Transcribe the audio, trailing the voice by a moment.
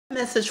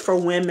message for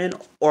women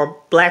or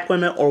black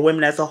women or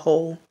women as a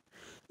whole.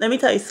 Let me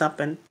tell you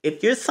something.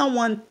 If you're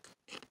someone,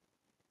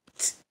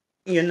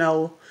 you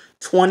know,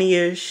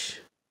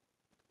 20-ish,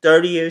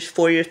 30-ish,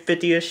 40-ish,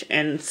 50-ish,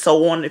 and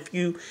so on, if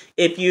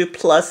you're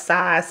plus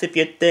size, if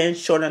you're thin,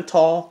 short, and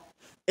tall,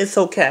 it's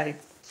okay.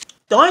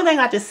 The only thing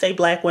I just say,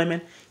 black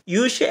women,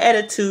 use your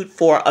attitude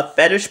for a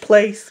fetish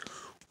place,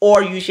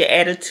 or use your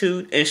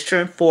attitude and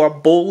strength for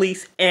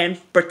bullies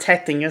and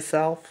protecting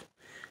yourself.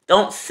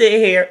 Don't sit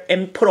here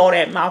and put all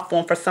that mouth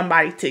on for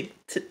somebody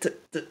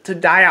to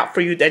die out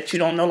for you that you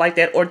don't know like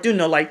that or do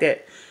know like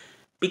that.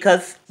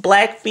 Because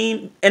black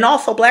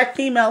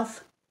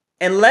females,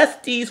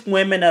 unless these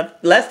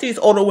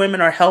older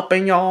women are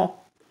helping y'all,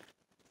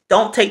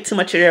 don't take too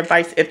much of their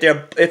advice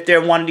if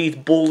they're one of these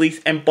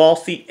bullies and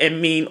bossy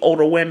and mean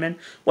older women,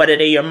 whether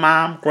they're your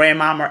mom,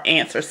 grandmom, or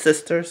aunts or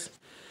sisters.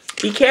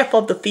 Be careful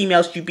of the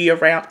females you be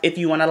around if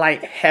you want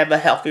to have a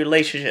healthy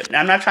relationship. Now,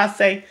 I'm not trying to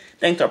say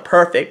things are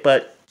perfect,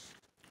 but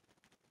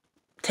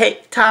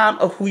take time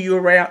of who you're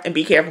around and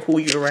be careful who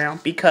you're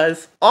around.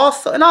 Because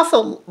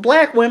also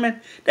black women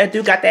that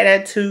do got that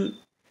attitude,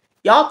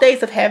 y'all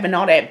days of having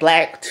all that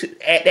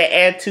that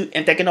attitude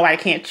and thinking nobody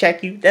can't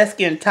check you, that's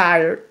getting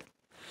tired.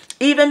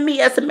 Even me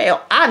as a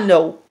male, I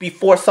know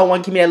before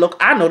someone give me that look,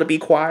 I know to be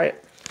quiet.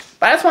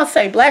 But I just want to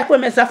say, black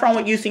women, it's nothing wrong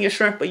with using your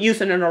strength, but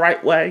using it in the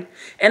right way.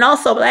 And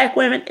also, black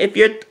women, if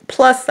you're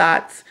plus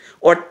size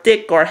or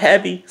thick or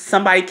heavy,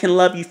 somebody can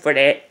love you for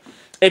that.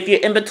 If you're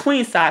in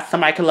between size,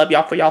 somebody can love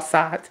y'all for y'all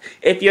size.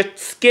 If you're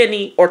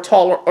skinny or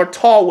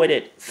tall with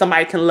it,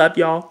 somebody can love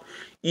y'all.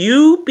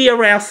 You be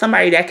around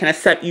somebody that can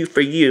accept you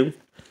for you.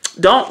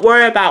 Don't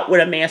worry about what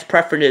a man's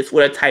preference is,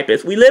 what a type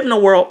is. We live in a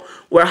world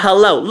where,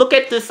 look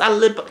at this.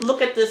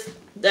 Look at this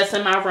that's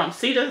in my room.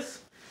 See this?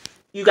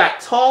 You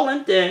got tall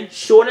and thin,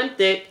 short and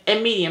thick,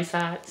 and medium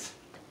size.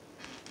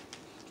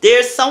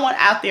 There's someone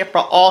out there for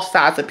all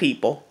sizes of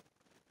people.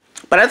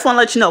 But I just want to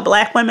let you know,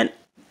 black women,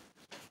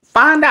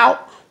 find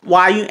out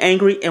why you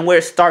angry and where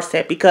it starts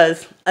at.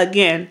 Because,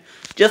 again,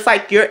 just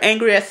like you're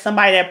angry at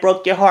somebody that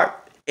broke your heart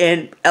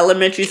in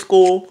elementary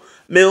school,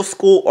 middle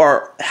school,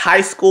 or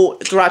high school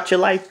throughout your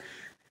life,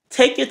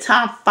 take your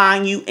time,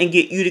 find you, and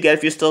get you together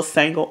if you're still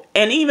single.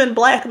 And even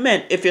black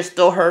men, if you're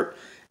still hurt,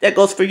 that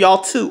goes for y'all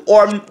too.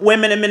 Or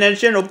women and men in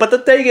general. But the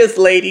thing is,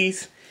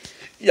 ladies,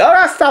 y'all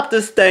gotta stop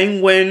this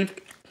thing when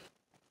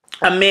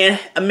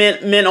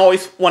men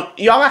always want,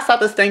 y'all gotta stop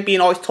this thing being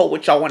always told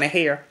what y'all want to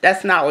hear.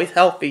 That's not always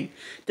healthy.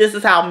 This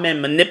is how men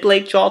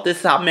manipulate y'all. This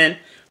is how men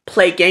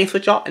play games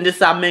with y'all. And this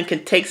is how men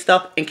can take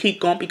stuff and keep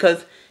going.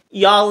 Because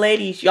y'all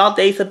ladies, y'all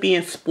days of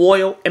being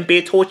spoiled and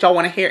being told what y'all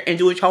want to hear and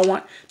do what y'all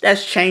want,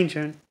 that's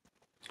changing.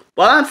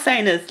 What I'm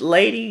saying is,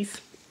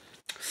 ladies,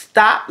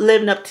 stop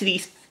living up to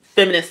these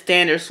feminist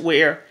standards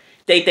where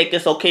they think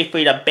it's okay for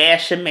you to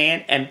bash a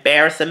man,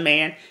 embarrass a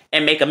man,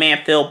 and make a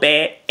man feel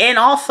bad. And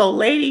also,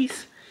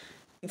 ladies,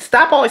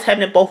 stop always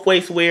having it both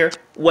ways where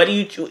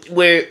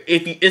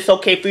it's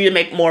okay for you to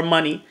make more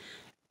money.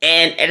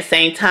 And at the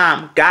same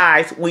time,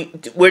 guys,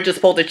 we're just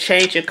supposed to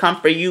change and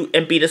come for you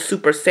and be the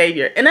super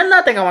savior. And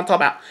another thing I want to talk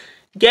about,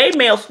 gay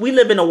males, we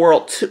live in a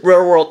real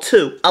world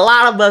too. A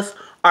lot of us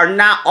are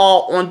not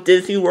all on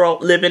Disney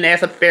World living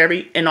as a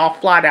fairy and all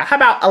fly out. How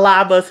about a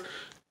lot of us,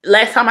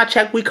 last time I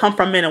checked, we come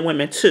from men and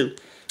women too.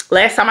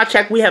 Last time I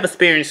checked, we have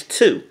experience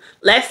too.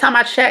 Last time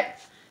I checked,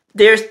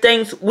 there's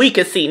things we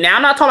can see. Now,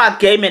 I'm not talking about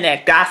gay men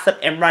that gossip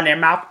and run their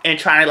mouth and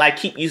trying to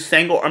keep you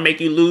single or make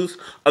you lose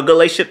a good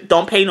relationship.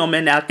 Don't pay no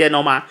men out there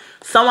no mind.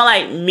 Someone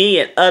like me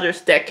and others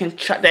that can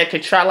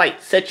try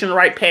set you in the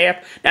right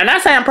path. Now, I'm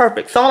not saying I'm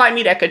perfect. Someone like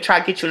me that could try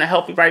to get you in a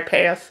healthy right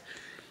path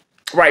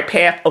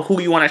of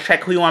who you want to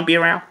attract, who you want to be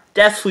around.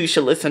 That's who you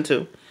should listen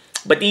to.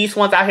 But these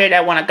ones out here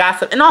that want to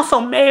gossip, and also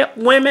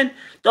women,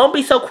 don't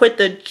be so quick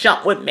to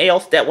jump with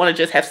males that want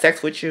to just have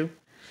sex with you.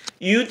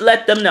 You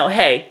let them know,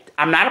 hey,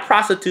 I'm not a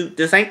prostitute.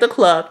 This ain't the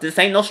club. This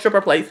ain't no stripper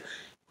place.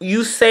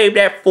 You save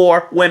that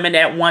for women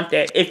that want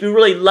that. If you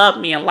really love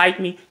me and like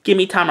me, give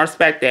me time to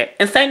respect that.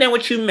 And same thing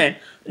with you men.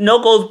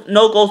 No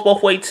goes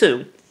both ways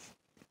too.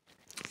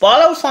 But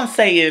all I was want to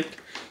say is,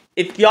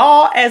 if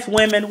y'all as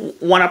women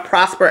want to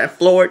prosper and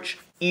flourish,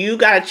 you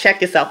got to check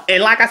yourself.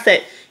 And like I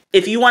said,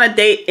 if you want to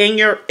date in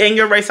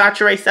your race, out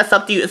your race, that's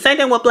up to you. And same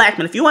thing with black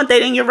men. If you want to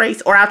date in your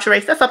race or out your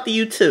race, that's up to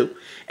you too.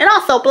 And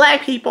also,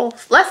 black people,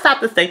 let's stop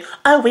this thing.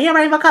 Oh, we a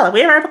rainbow color.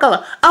 We a rainbow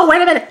color. Oh, wait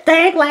a minute.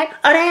 They ain't black.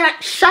 Oh, they ain't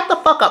black. Shut the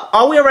fuck up.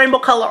 Are we a rainbow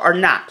color or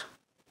not?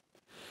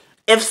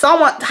 If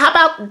someone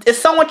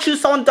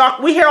choose someone dark,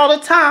 we hear all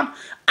the time.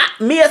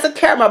 Me as a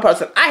caramel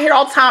person, I hear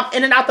all the time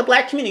in and out the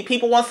black community.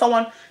 People want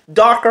someone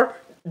darker,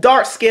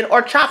 dark skin,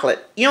 or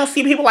chocolate. You don't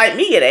see people like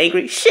me get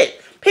angry.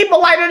 Shit.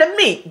 People lighter than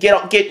me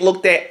get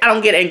looked at. I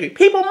don't get angry.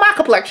 People my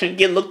complexion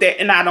get looked at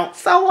and I don't.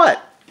 So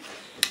what?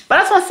 But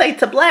I just want to say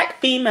to black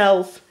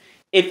females,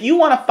 if you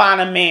want to find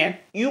a man,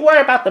 you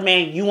worry about the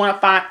man you want to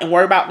find and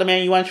worry about the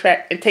man you want to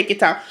attract and take your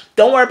time.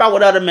 Don't worry about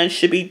what other men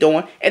should be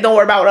doing and don't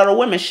worry about what other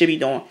women should be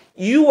doing.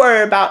 You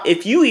worry about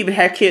if you even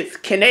have kids,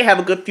 can they have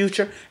a good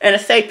future and a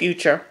safe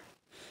future?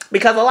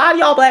 Because a lot of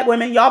y'all black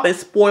women, y'all been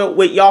spoiled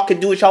with y'all can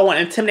do what y'all want,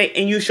 intimidate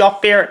and use y'all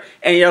fear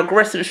and your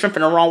aggression and strength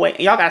in the wrong way. And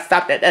y'all gotta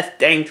stop that. That's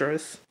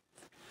dangerous.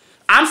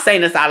 I'm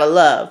saying this out of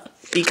love.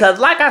 Because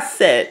like I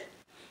said,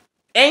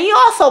 and you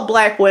also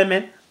black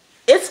women,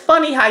 it's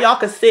funny how y'all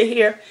can sit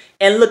here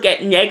and look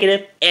at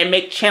negative and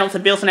make channels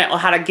and videos on that on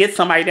how to get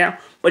somebody down.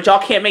 But y'all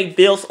can't make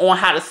videos on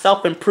how to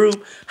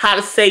self-improve, how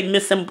to save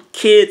missing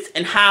kids,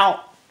 and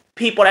how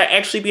people that are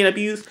actually being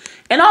abused.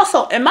 And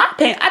also, in my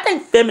opinion, I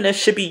think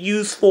feminists should be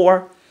used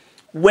for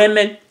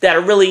women that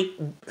are really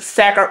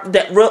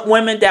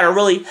women that are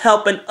really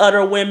helping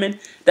other women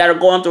that are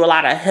going through a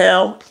lot of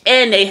hell,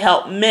 and they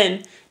help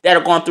men that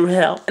are going through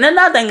hell. And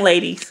another thing,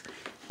 ladies,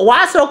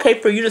 why is it okay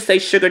for you to say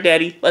sugar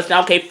daddy, but it's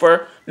not okay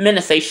for men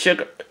to say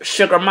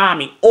sugar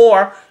mommy?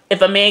 Or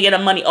if a man get a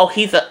money,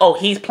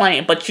 he's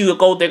playing, but you a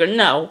gold digger.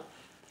 No.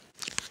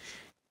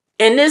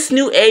 In this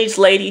new age,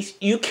 ladies,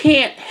 you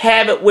can't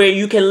have it where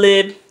you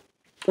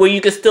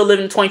can still live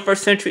in the 21st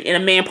century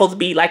and a man supposed to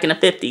be like in the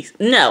 50s.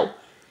 No.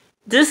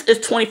 This is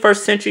 21st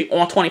century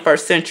on 21st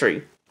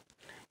century.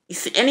 You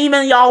see, and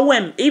even y'all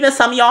women, even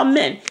some of y'all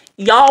men,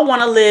 y'all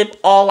want to live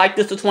all like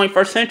this the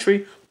 21st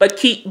century, but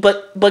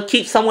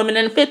keep some women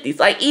in the 50s.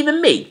 Like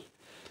even me.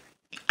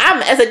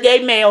 I'm, as a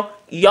gay male,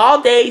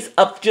 y'all days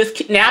of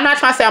just, now I'm not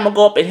trying to say I'm going to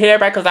go up and hit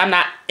everybody because I'm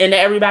not into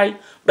everybody,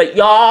 but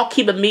y'all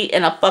keeping me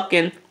in a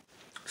fucking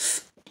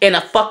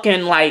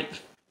like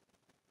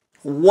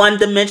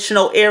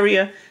one-dimensional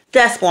area,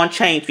 that's going to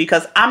change,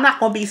 because I'm not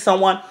going to be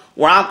someone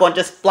where I'm going to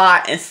just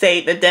fly and say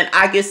that then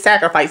I get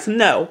sacrificed.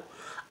 No.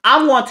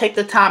 I'm going to take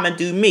the time and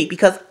do me,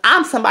 because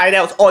I'm somebody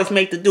that was always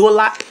made to do a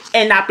lot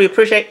and not be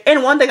appreciated.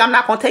 And one thing I'm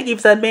not going to take even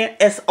as a man,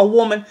 as a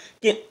woman,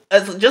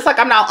 just like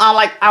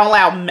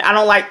I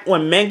don't like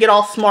when men get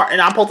all smart and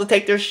I'm supposed to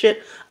take their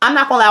shit. I'm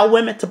not going to allow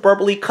women to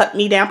verbally cut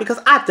me down, because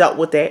I dealt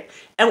with that.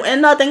 And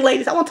another thing,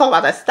 ladies, I want to talk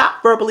about that.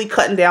 Stop verbally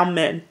cutting down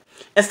men.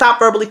 And stop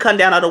verbally cutting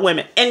down other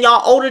women. And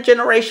y'all older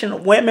generation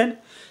of women,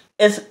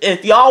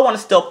 if y'all want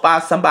to still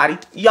find somebody,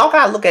 y'all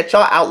got to look at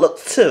y'all outlook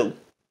too.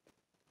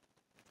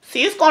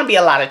 See, it's going to be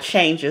a lot of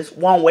changes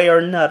one way or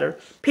another.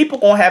 People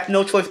going to have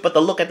no choice but to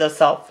look at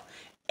themselves.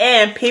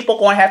 And people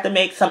going to have to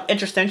make some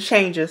interesting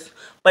changes.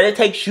 But it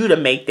takes you to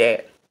make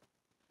that.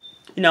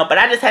 You know, but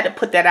I just had to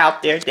put that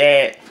out there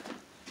that,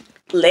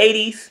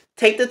 ladies,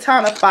 take the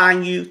time to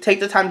find you.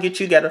 Take the time to get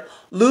you together.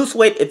 Lose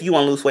weight if you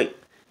want to lose weight.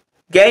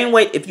 Gain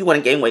weight if you want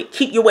to gain weight.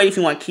 Keep your weight if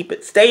you want to keep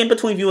it. Stay in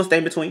between if you want to stay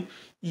in between.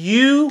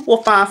 You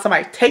will find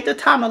somebody. Take the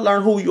time to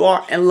learn who you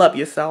are and love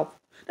yourself.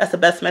 That's the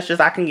best message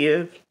I can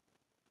give.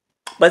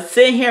 But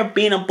sitting here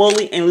being a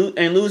bully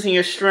and losing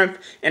your strength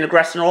and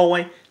aggressing the wrong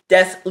way,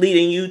 that's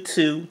leading you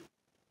to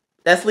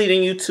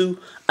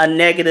a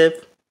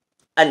negative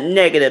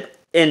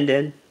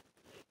ending.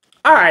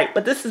 Alright,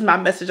 but this is my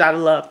message out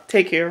of love.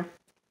 Take care.